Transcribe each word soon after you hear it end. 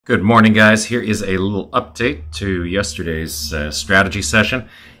Good morning, guys. Here is a little update to yesterday's strategy session.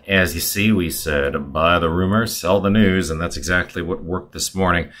 As you see, we said buy the rumor, sell the news, and that's exactly what worked this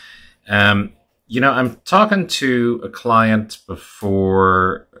morning. I'm talking to a client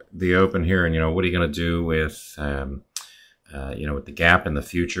before the open here, and what are you going to do with with the gap in the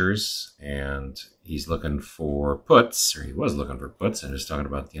futures? And he's looking for puts, or he was looking for puts, and he's talking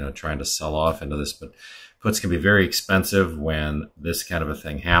about trying to sell off into this, but puts can be very expensive when this kind of a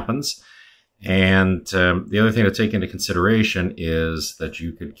thing happens. And the other thing to take into consideration is that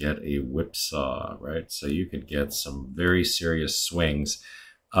you could get a whipsaw, right? So you could get some very serious swings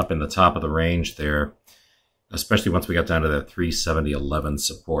up in the top of the range there, especially once we got down to that 370.11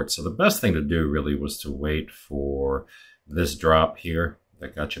 support. So the best thing to do really was to wait for this drop here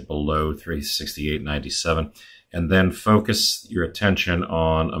that got you below 368.97, and then focus your attention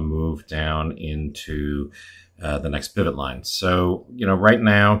on a move down into the next pivot line. So, right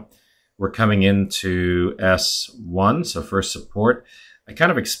now we're coming into S1, so first support. I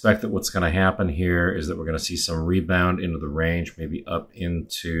kind of expect that what's going to happen here is that we're going to see some rebound into the range, maybe up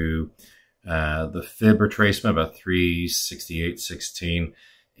into the fib retracement, about 368.16,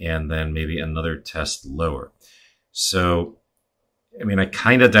 and then maybe another test lower. So, I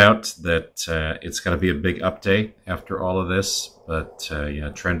kind of doubt that it's going to be a big update after all of this, but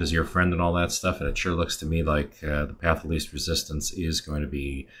trend is your friend and all that stuff, and it sure looks to me like the path of least resistance is going to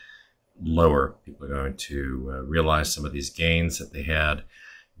be lower. People are going to realize some of these gains that they had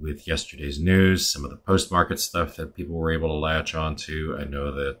with yesterday's news, some of the post-market stuff that people were able to latch onto. I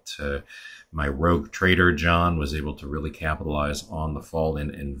know that my rogue trader, John, was able to really capitalize on the fall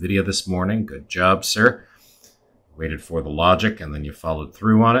in NVIDIA this morning. Good job, sir. Waited for the logic, and then you followed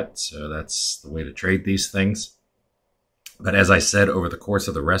through on it. So that's the way to trade these things. But as I said, over the course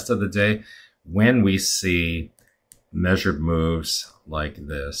of the rest of the day, when we see measured moves like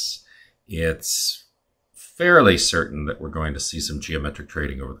this, it's fairly certain that we're going to see some geometric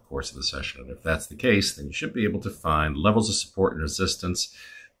trading over the course of the session. And if that's the case, then you should be able to find levels of support and resistance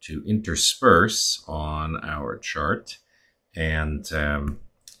to intersperse on our chart. And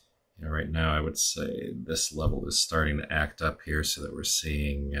right now, I would say this level is starting to act up here, so that we're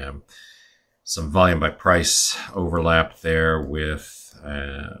seeing some volume by price overlap there with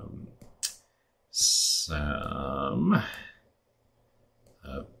some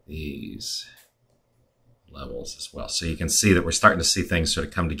of these levels as well. So you can see that we're starting to see things sort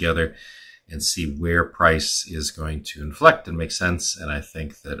of come together and see where price is going to inflect and make sense. And I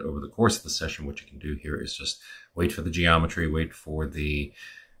think that over the course of the session, what you can do here is just wait for the geometry, wait for the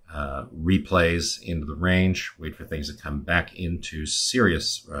replays into the range, wait for things to come back into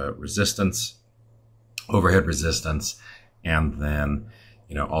serious resistance, overhead resistance, and then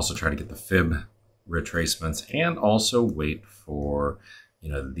also try to get the fib retracements, and also wait for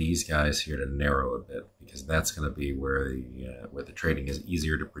these guys here to narrow a bit, because that's going to be where the trading is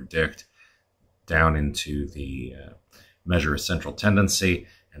easier to predict, down into the measure of central tendency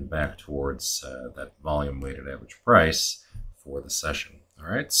and back towards that volume weighted average price for the session. All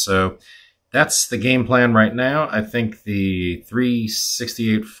right, so that's the game plan right now. I think the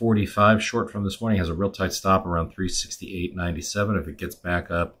 368.45 short from this morning has a real tight stop around 368.97. If it gets back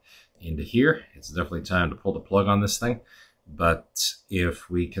up into here, it's definitely time to pull the plug on this thing. But if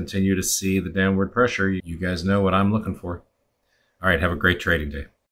we continue to see the downward pressure, you guys know what I'm looking for. All right, have a great trading day.